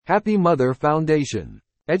Happy Mother Foundation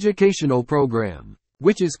educational program,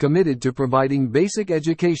 which is committed to providing basic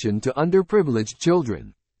education to underprivileged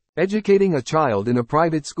children. Educating a child in a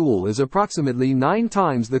private school is approximately 9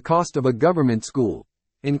 times the cost of a government school,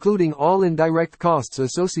 including all indirect costs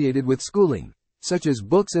associated with schooling, such as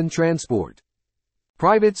books and transport.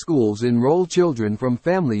 Private schools enroll children from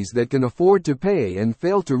families that can afford to pay and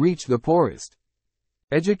fail to reach the poorest.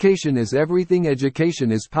 Education is everything.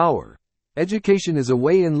 Education is power. Education is a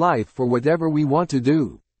way in life for whatever we want to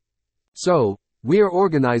do. So, we are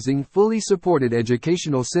organizing fully supported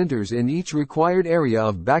educational centers in each required area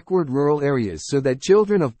of backward rural areas so that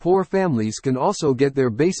children of poor families can also get their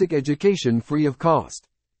basic education free of cost.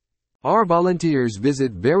 Our volunteers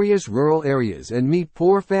visit various rural areas and meet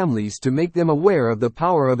poor families to make them aware of the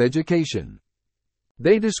power of education.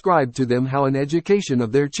 They describe to them how an education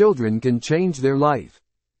of their children can change their life.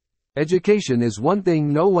 Education is one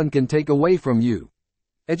thing no one can take away from you.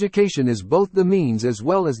 Education is both the means as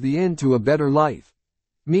well as the end to a better life.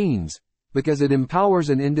 Means, because it empowers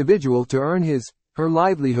an individual to earn her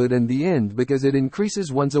livelihood, and the end because it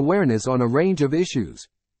increases one's awareness on a range of issues,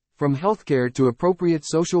 from healthcare to appropriate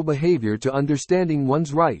social behavior to understanding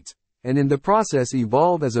one's rights, and in the process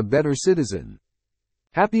evolve as a better citizen.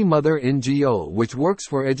 Happy Mother NGO, which works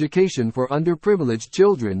for education for underprivileged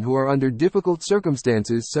children who are under difficult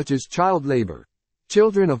circumstances such as child labor,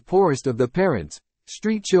 children of poorest of the parents,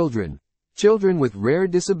 street children, children with rare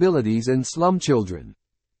disabilities and slum children.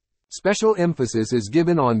 Special emphasis is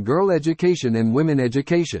given on girl education and women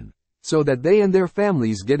education, so that they and their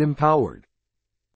families get empowered.